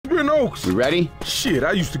Twin Oaks. We ready? Shit,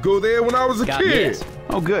 I used to go there when I was a kid. This.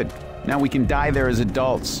 Oh, good. Now we can die there as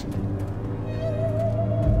adults.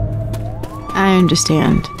 I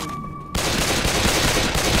understand.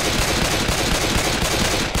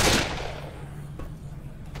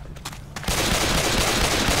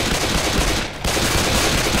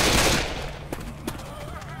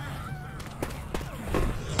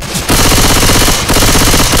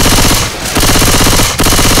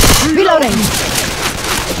 Reloading!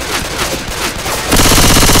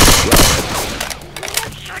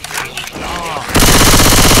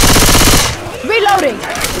 Reloading!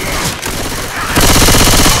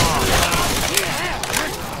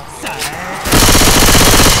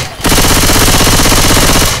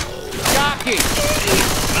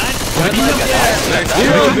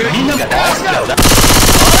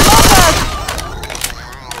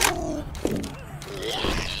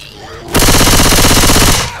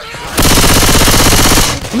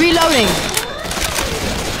 Reloading!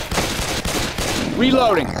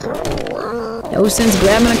 Reloading! No sense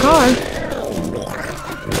grabbing a car.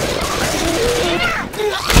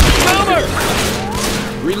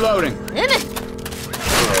 Reloading!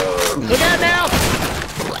 Look out now!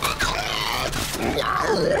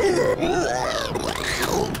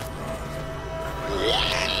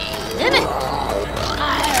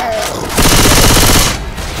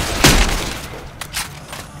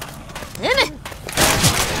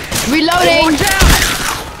 Reloading!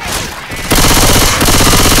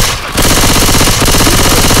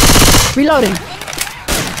 Reloading!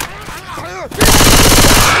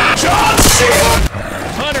 John C!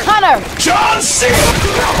 Hunter! John C!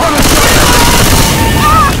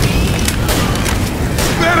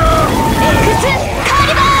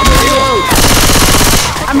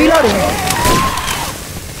 I'm reloading!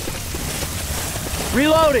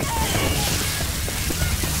 Reloading!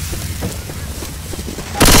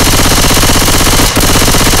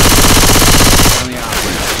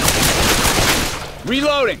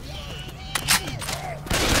 Reloading!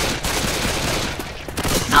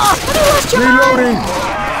 Oh, I lost your Reloading!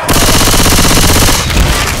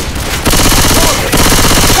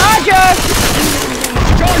 Charger!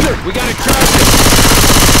 Charger! We gotta charge it!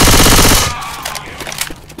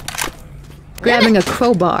 Grabbing a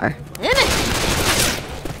crowbar.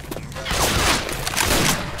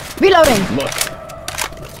 Reloading! Look.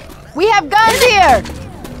 We have guns here!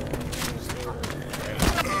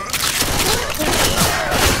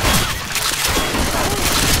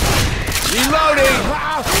 Reloading!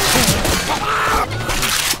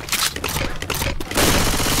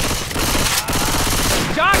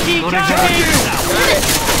 Jockey! Jockey!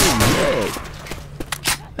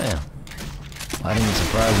 Yeah. I think it's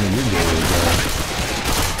surprising you did it.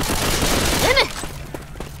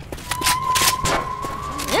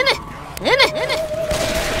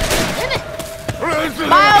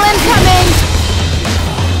 Mile incoming!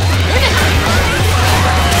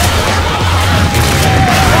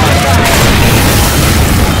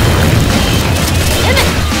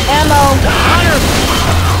 Ammo!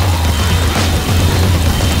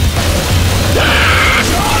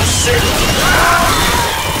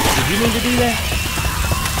 Did you mean to do that?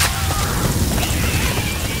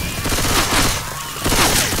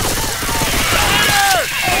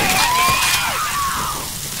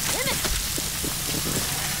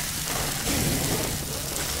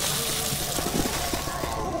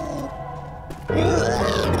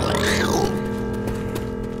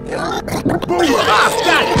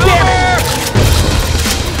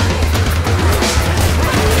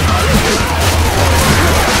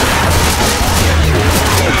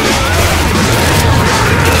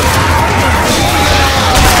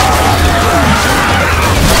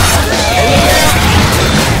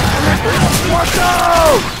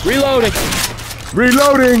 Reloading!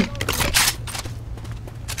 Reloading!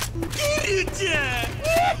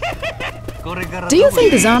 Do you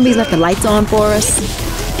think the zombies left the lights on for us?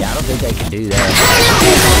 Yeah, I don't think they can do that.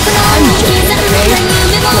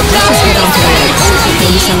 Let's just get on to the lights.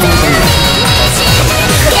 Maybe someone will know.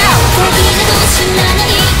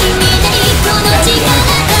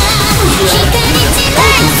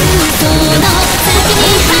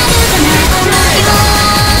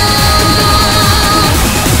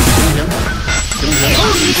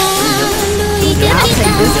 I'll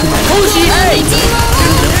take this one. Hey!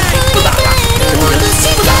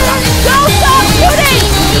 Don't stop shooting!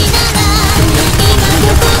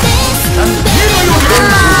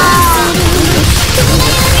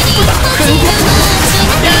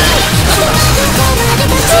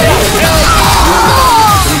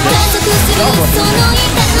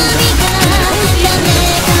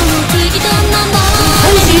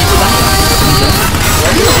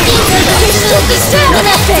 Still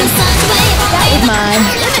nothing! That was mine.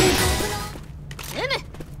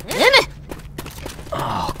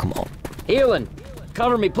 Oh, come on. Healing.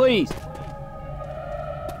 Cover me, please.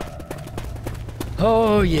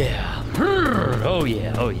 Oh, yeah. Oh,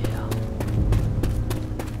 yeah. Oh, yeah.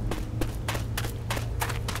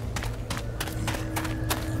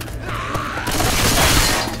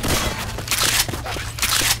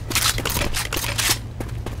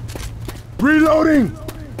 Reloading!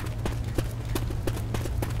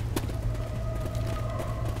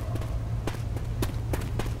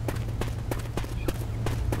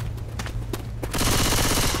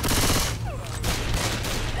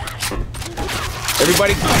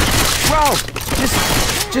 Everybody, Bro,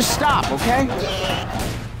 just stop, okay?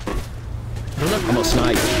 I'm a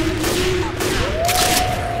snipe.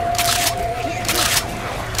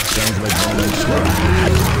 Sounds like one of them slow.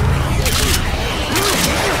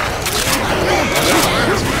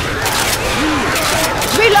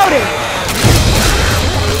 Reloading!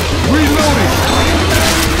 Reloading!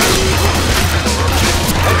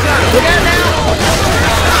 Look out now!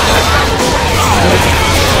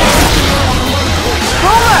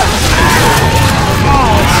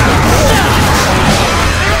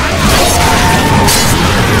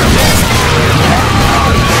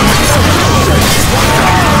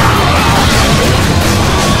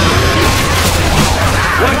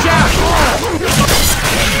 Watch out!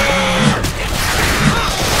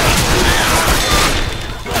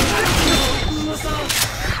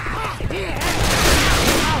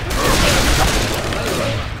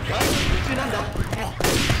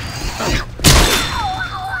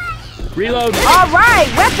 Reload. All right,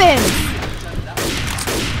 weapons!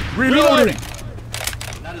 Reloading.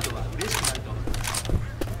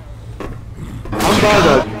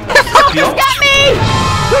 Something's got me!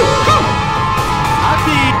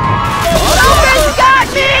 Something's got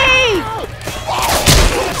me!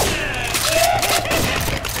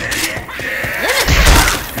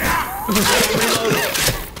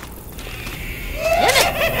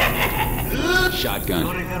 Shotgun.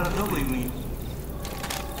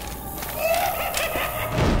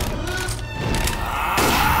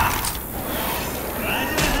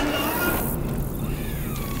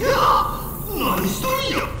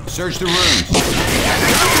 Search the rooms.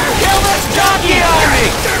 Kill this jockey on me!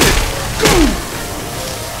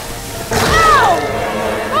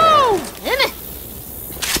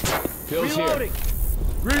 Pills here.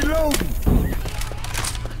 Reloading!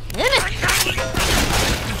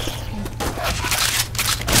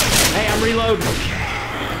 Hey, I'm reloading.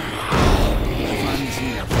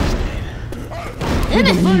 We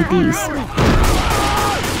don't need these.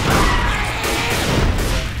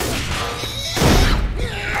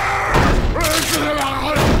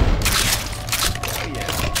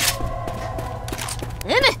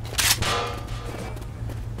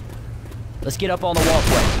 Let's get up on the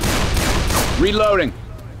walkway. Reloading.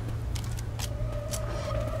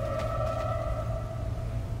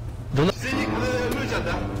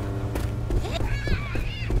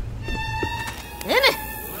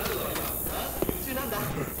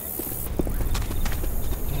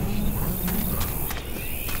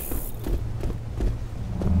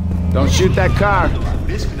 Don't shoot that car.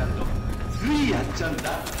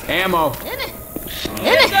 Ammo.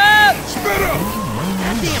 Spit up!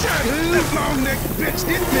 That long-necked bitch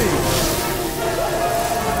hit me!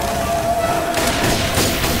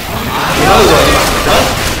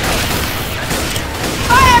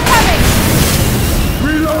 Fire coming!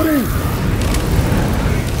 Reloading!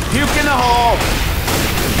 Puke in the hole.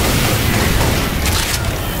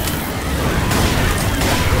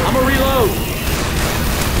 I'm a reload.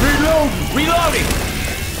 Reloading! Reloading.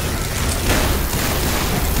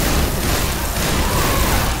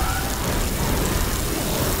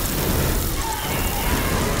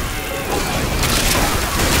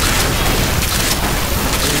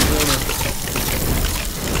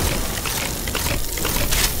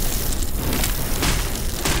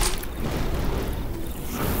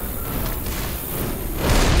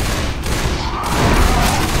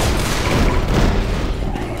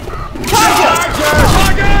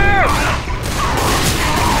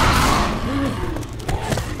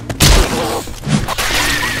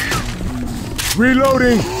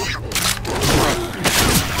 Reloading!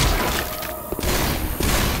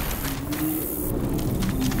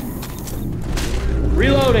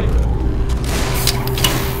 Reloading.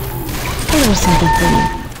 There was something for you.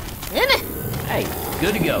 Hey,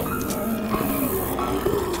 good to go.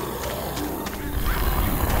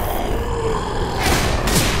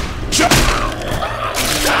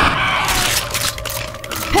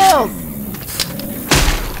 Pills!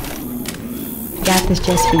 Got this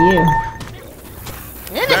just for you.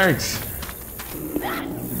 Thanks.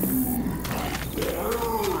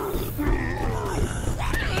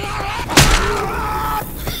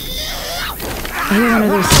 I hear one of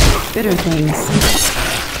those bitter things.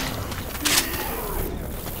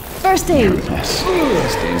 First aid. Yes.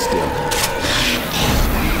 Stand still.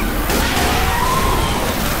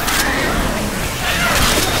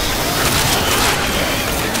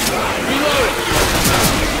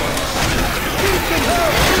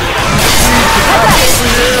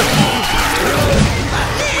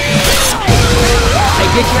 Hey,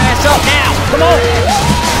 get your ass up now! Come on!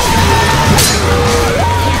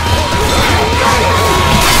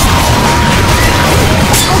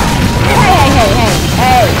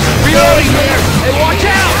 Hey! Reloading here! Hey, watch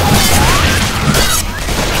out!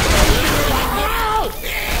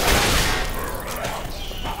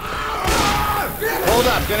 Hold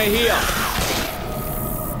up, gonna heal.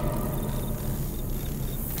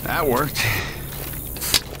 That worked.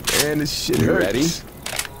 Man, this shit You hurts. ready?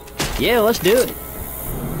 Yeah, let's do it.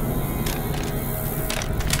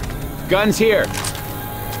 Guns here.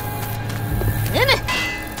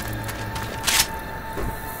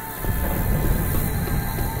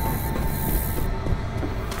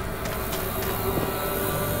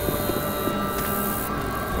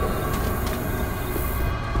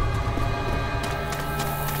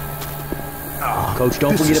 Coach,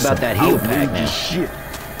 don't This forget is about some that heal pack outrageous now. shit.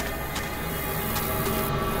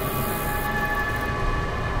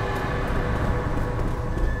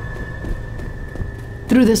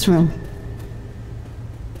 Through this room.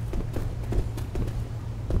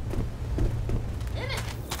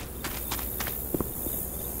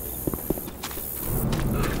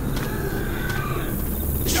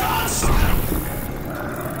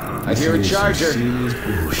 I hear a charger.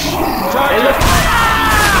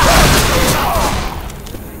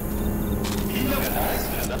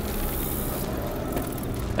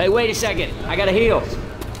 Hey, wait a second. I gotta heal.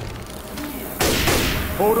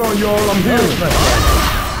 Hold on, y'all. I'm healing.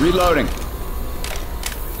 Reloading.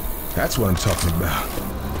 That's what I'm talking about.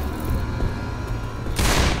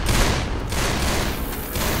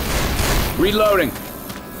 Reloading.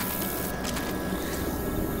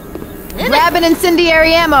 Grabbing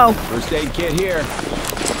incendiary ammo. First aid kit here.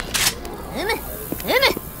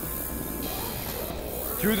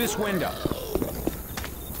 Through this window.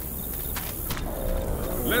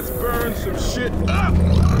 Let's burn some shit up.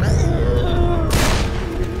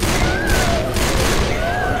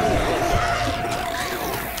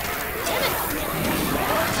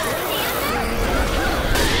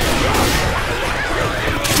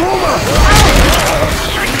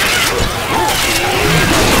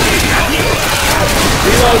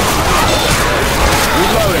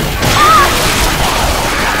 Reloading.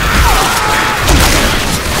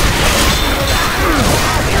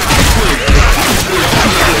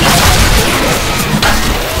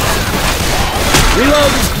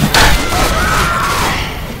 Reloading!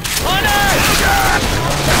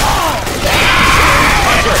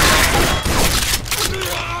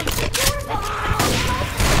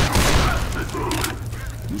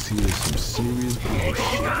 This here is some serious bullshit.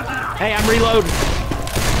 Hey, I'm reloading.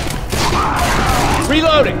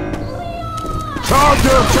 Reloading.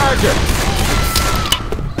 Charger.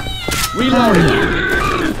 Reloading.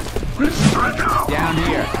 Down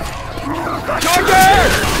here.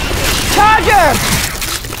 Charger!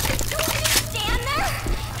 Stand there!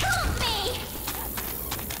 Help me!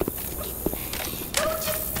 Don't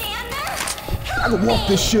just stand there! I can walk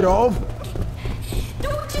this shit off.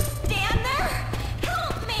 Don't just stand there!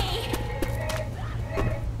 Help me!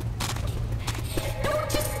 Don't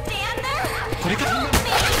just stand there! Help me!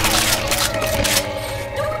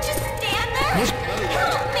 Don't just stand there!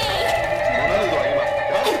 Help me!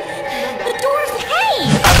 The door's hey!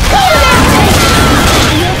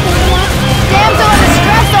 Damsel in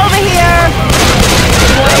distress over here.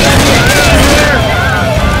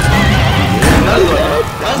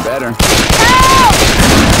 Better.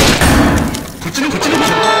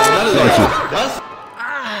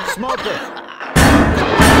 Smoker!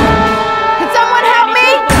 Can someone help me?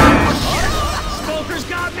 Smoker's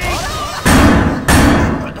got me!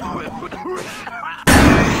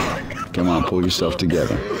 Come on, pull yourself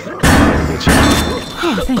together.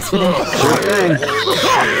 Oh, thanks for that.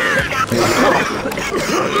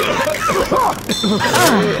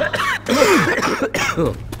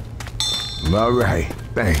 All right.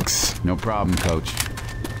 Thanks. No problem, Coach.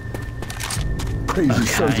 Crazy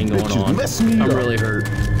sons of Hang going bitches on. mess me I'm up. really hurt.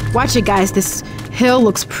 Watch it, guys. This hill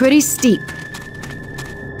looks pretty steep.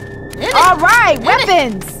 All right,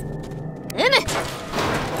 weapons.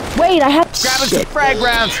 Wait, I have... Grabbing some frag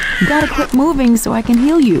rounds. You gotta quit moving so I can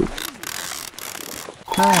heal you.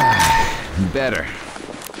 Better.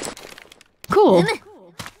 Cool.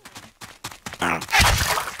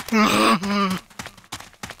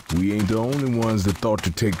 We ain't the only ones that thought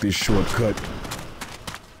to take this shortcut.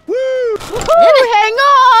 Hang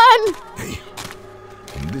on! Hey,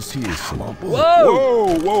 and this here is small.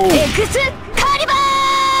 Whoa! Whoa! Exit Carnival!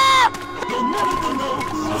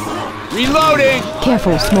 Reloading!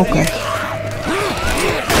 Careful, smoker.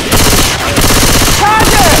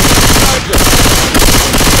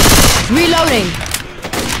 Reloading.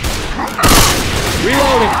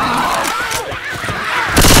 Reloading!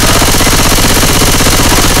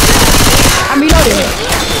 I'm reloading.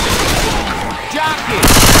 Jockey!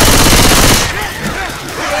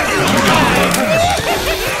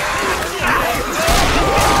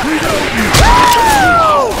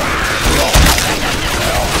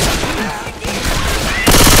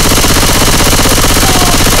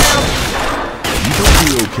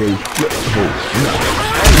 Okay, no,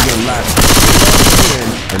 only gonna last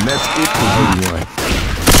and that's it for everyone.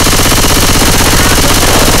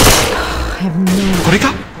 I have no. これ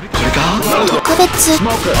か特別だ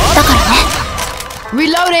からね。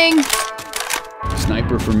Reloading.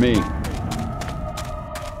 Sniper for me.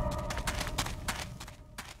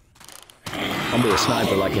 I'll be a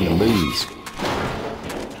sniper like in the movies.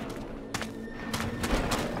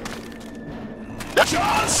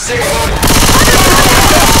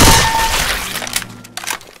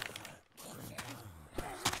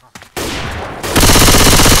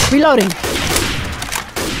 Reloading.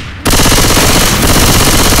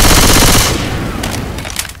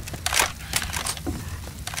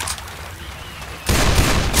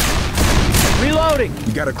 Reloading!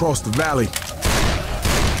 You gotta cross the valley.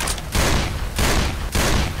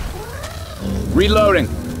 Reloading!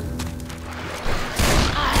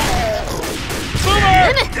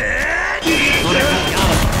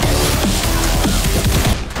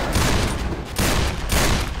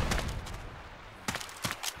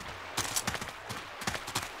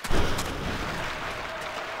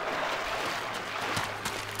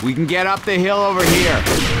 We can get up the hill over here.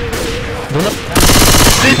 We got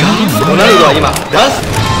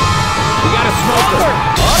a smoker.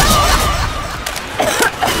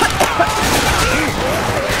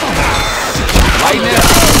 Right now.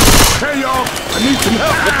 Hey y'all, I need some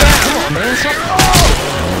help with that.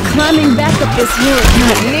 Climbing back up this hill is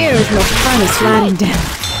not near as much fun as sliding down.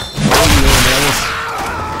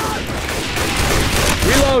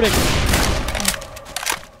 Reloading.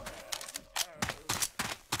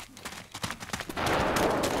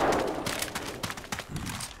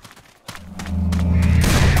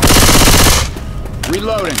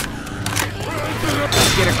 Reloading.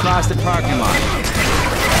 Let's get across the parking lot.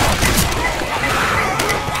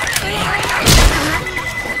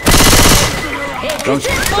 Don't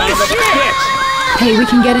son of a bitch! Hey, we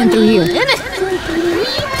can get in through here.